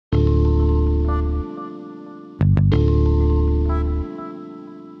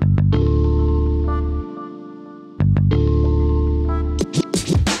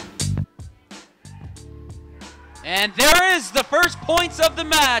And there is the first points of the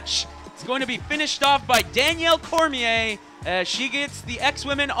match. It's going to be finished off by Danielle Cormier as she gets the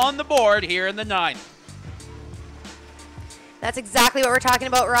X-Women on the board here in the 9th. That's exactly what we're talking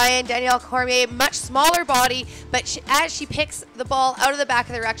about, Ryan. Danielle Cormier, much smaller body, but as she picks the ball out of the back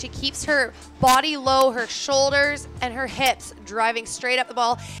of the ruck, she keeps her body low, her shoulders and her hips driving straight up the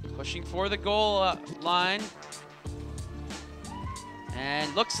ball. Pushing for the goal line.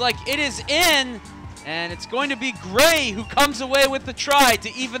 And looks like it is in. And it's going to be Gray who comes away with the try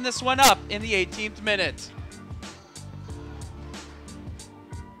to even this one up in the 18th minute.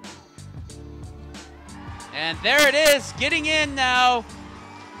 And there it is, getting in now,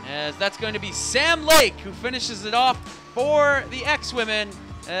 as that's going to be Sam Lake who finishes it off for the X-Women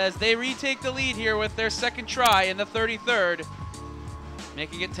as they retake the lead here with their second try in the 33rd,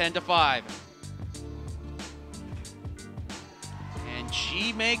 making it 10-5. And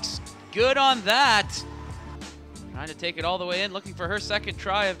she makes good on that. Trying to take it all the way in, looking for her second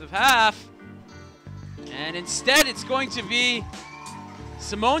try of the half. And instead it's going to be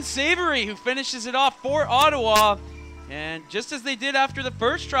Simone Savory who finishes it off for Ottawa. And just as they did after the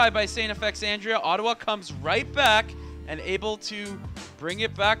first try by StFX Andrea, Ottawa comes right back and able to bring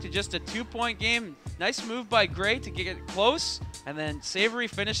it back to just a 2-point game. Nice move by Gray to get it close, and then Savory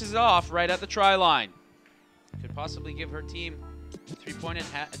finishes it off right at the try line. Could possibly give her team a 3-point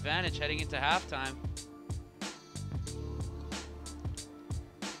advantage heading into halftime.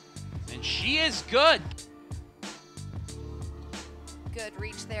 And she is good. Good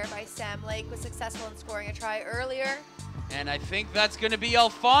reach there by Sam Lake, was successful in scoring a try earlier. And I think that's going to be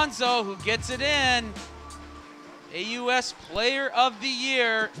Alfonso who gets it in. AUS Player of the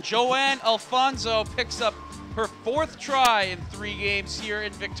Year, Joanne Alfonso picks up her 4th try in 3 games here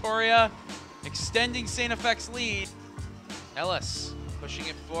in Victoria, extending StFX's lead. Ellis pushing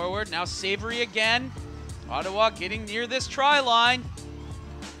it forward, now Savory again. Ottawa getting near this try line.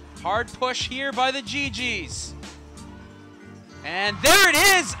 Hard push here by the GGs. And there it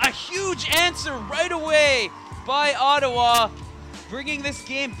is, a huge answer right away by Ottawa, bringing this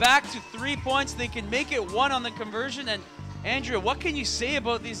game back to 3 points. They can make it 1 on the conversion. And Andrea, what can you say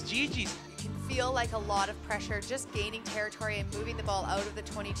about these GGs? You can feel like a lot of pressure, just gaining territory and moving the ball out of the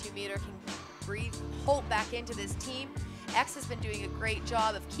 22-meter can breathe hope back into this team. X has been doing a great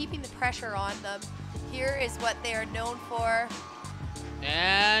job of keeping the pressure on them. Here is what they are known for.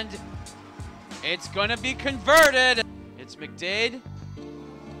 And it's gonna be converted. It's McDade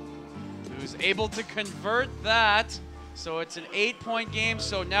who's able to convert that. So it's an 8-point game.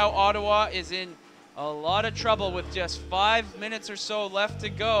 So now Ottawa is in a lot of trouble with just 5 minutes or so left to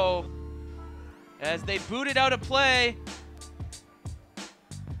go as they boot it out of play.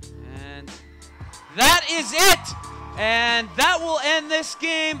 And that is it. And that will end this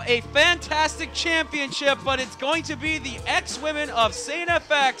game. A fantastic championship, but it's going to be the X-Women of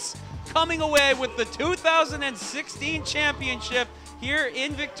StFX coming away with the 2016 championship here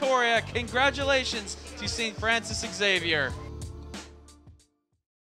in Victoria. Congratulations to St. Francis Xavier.